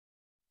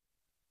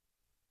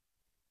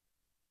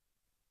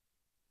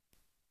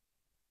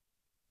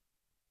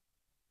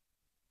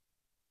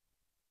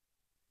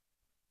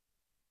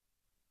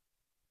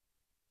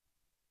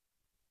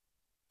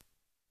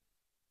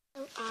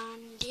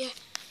And yeah,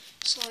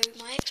 so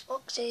my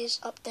Xbox is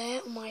up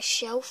there on my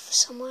shelf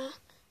somewhere.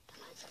 Don't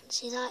know if you can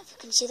see that. If you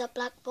can see that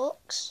black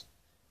box,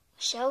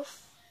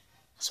 shelf,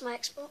 that's my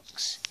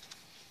Xbox.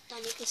 Then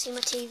you can see my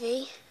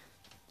TV,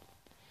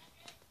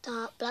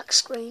 that black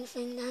screen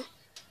thing there.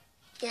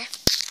 Yeah.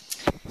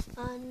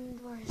 And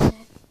where is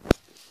it?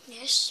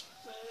 Yes,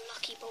 my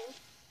lucky ball.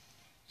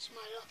 It's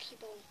my lucky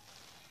ball.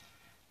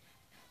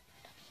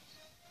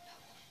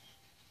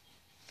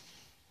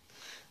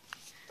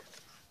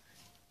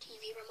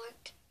 TV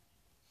remote.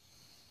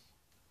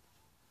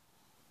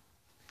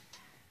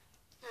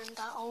 And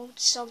that old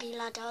soggy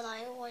ladder that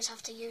I always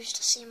have to use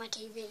to see my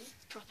TV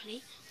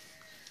properly.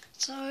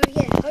 So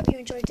yeah, hope you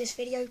enjoyed this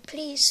video.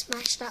 Please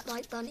smash that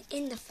like button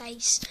in the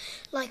face,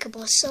 like a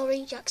boss.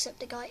 Sorry,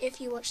 Jacksepticeye, if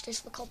you watch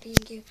this for copying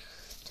you.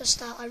 Just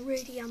that I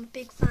really am a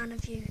big fan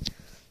of you.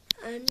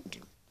 And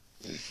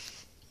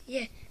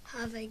yeah,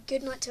 have a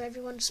good night to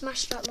everyone.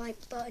 Smash that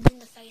like button in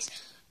the face,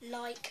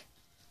 like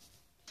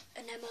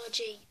an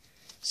MRG.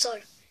 So,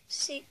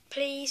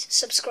 please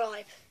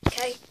subscribe,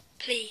 okay?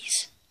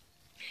 Please.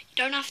 You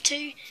don't have to.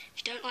 If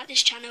you don't like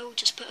this channel,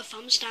 just put a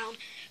thumbs down.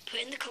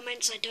 Put in the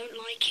comments I don't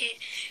like it.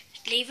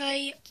 Leave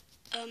a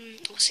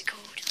what's it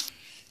called?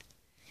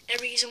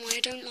 A reason why I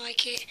don't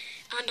like it,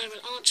 and I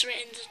will answer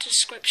it in the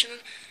description,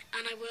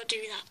 and I will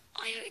do that.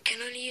 I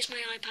can only use my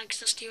iPad because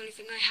that's the only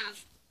thing I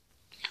have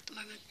at the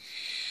moment.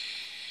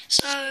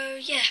 So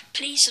yeah,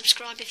 please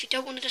subscribe. If you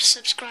don't want to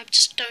subscribe,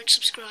 just don't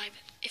subscribe.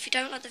 If you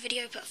don't like the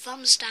video, put a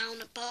thumbs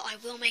down, but I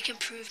will make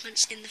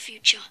improvements in the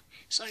future.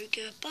 So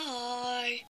goodbye.